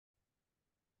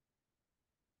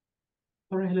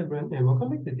Alright, hello everyone, and welcome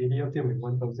back to the daily update with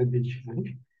 1000 Daily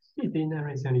Challenge. It's day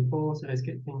 974, so let's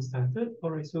get things started.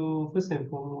 Alright, so first and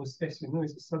foremost, as you know,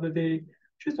 it's a Saturday.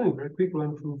 Just doing a very quick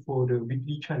run through for the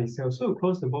weekly chart itself. So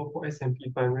across the board for S&P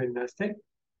 500 and Nasdaq,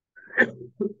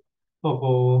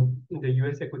 for the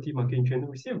US equity market in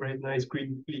general, we see a very nice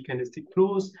green weekly candlestick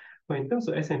close. But in terms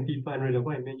of S&P 500, like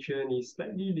what I mentioned, is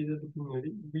slightly looking a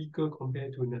bit weaker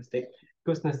compared to Nasdaq,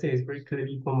 because Nasdaq is very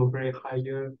clearly from a very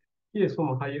higher, yes, from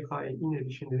a higher high, in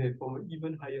addition to that, from an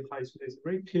even higher high. So there's a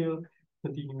very clear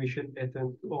continuation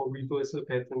pattern or reversal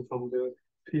pattern from the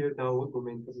clear downward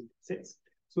momentum sets.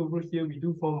 So over here, we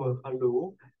do form a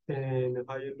low and a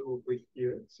higher low over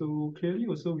here. So clearly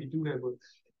also we do have a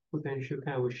potential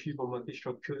kind of a shift of market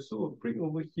structure. So a break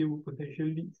over here will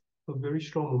potentially lead a very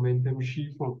strong momentum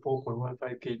shift from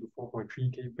 4.15K to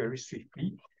 4.3K very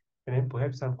swiftly. And then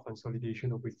perhaps some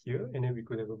consolidation over here. And then we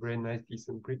could have a very nice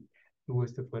decent break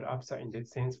towards the further upside in that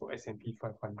sense for S&P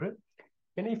 500.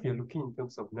 And if you're looking in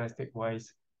terms of Nasdaq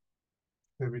wise,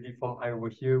 we already formed high over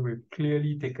here. We've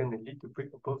clearly taken the lead to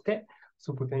break above that.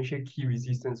 So potential key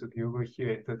resistance will be over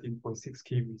here at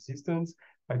 13.6K resistance.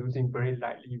 I don't think very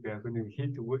likely we are going to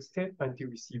head towards that until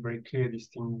we see very clear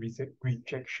distinct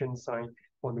rejection sign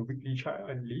on the weekly chart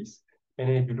at least. And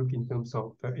then if you look in terms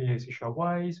of the ASHR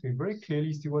wise, we very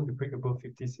clearly still want to break above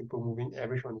 50 simple moving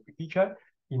average on the weekly chart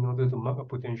in order to mark a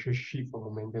potential shift for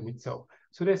momentum itself.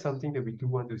 So that's something that we do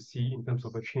want to see in terms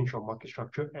of a change of market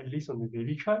structure, at least on the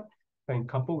daily chart. And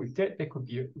coupled with that, that could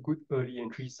be a good early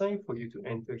entry sign for you to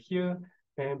enter here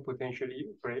and potentially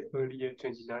very early at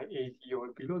 29.80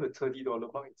 or below the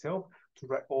 $30 mark itself to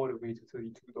ride all the way to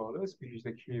 $32, which is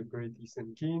actually a very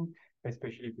decent gain,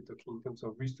 especially if you're talking in terms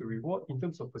of risk to reward. In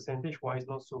terms of percentage wise,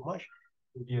 not so much.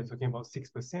 Maybe you're talking about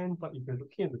 6%, but if you're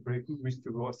looking at the very good risk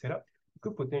to reward setup, you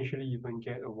could potentially even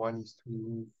get a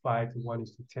 1:5 to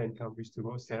 1:10 kind of risk to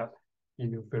reward setup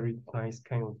in a very nice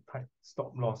kind of tight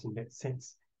stop loss in that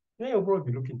sense. Then overall, if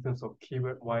you look in terms of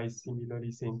keyword wise,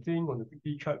 similarly same thing. On the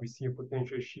weekly chart, we see a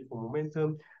potential shift for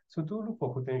momentum. So do look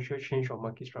for potential change of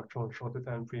market structure on shorter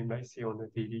time frame, like say on the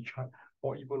daily chart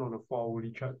or even on a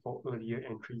 4-hourly chart for earlier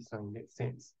entry sign in that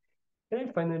sense. And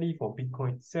then finally, for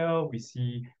Bitcoin itself, we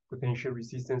see potential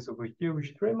resistance over here,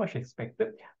 which is very much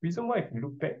expected. Reason why, if you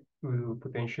look back to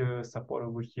potential support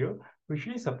over here, we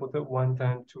actually supported 1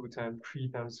 time, 2 times, 3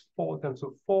 times, 4 times.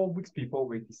 So 4 weeks before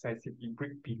we decisively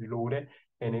break below that,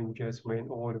 and then we just went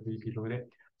all the way below that.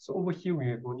 So over here, we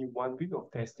have only 1 week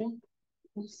of testing,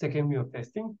 2nd week of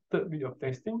testing, 3rd week of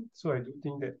testing. So I do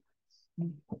think that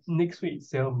next week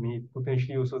itself may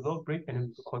potentially also not break, and then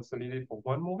we could consolidate for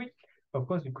 1 more week. Of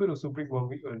course, we could also break 1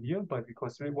 week earlier, but we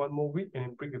consolidate 1 more week and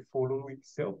then break the following week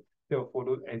itself. That will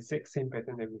follow the exact same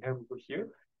pattern that we have over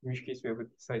here, in which case we have a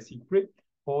decisive break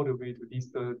all the way to this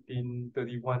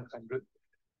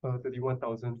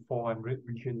 31,400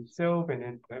 region itself, and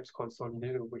then perhaps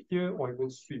consolidate over here, or even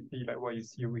swiftly like what you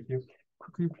see over here,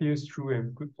 quickly clears through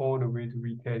and put all the way to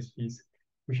retest this,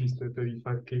 which is the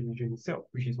 35K region itself,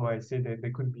 which is why I say that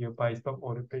there could be a buy stop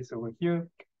order place over here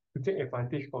to take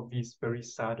advantage of this very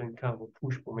sudden kind of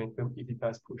push momentum if it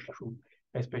does push through,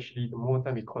 especially the more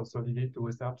time we consolidate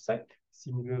towards the upside.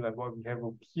 Similar like what we have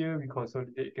over here, we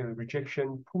consolidate a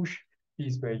rejection push.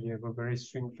 This is where you have a very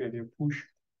swing failure push,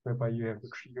 whereby you have a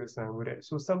trigger sign over that.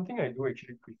 So something I do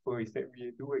actually prefer is that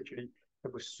we do actually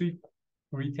have a swift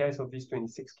retest of this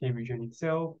 26K region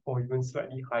itself, or even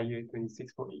slightly higher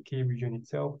 26.8K region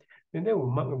itself, then that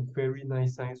will mark a very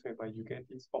nice sign whereby you get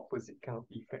this opposite kind of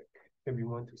effect that we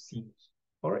want to see.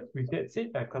 All right, with that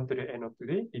said, I've come to the end of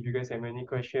today. If you guys have any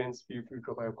questions, feel free to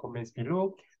drop your comments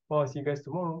below. Well, I'll see you guys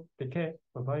tomorrow. Take care.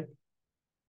 Bye-bye.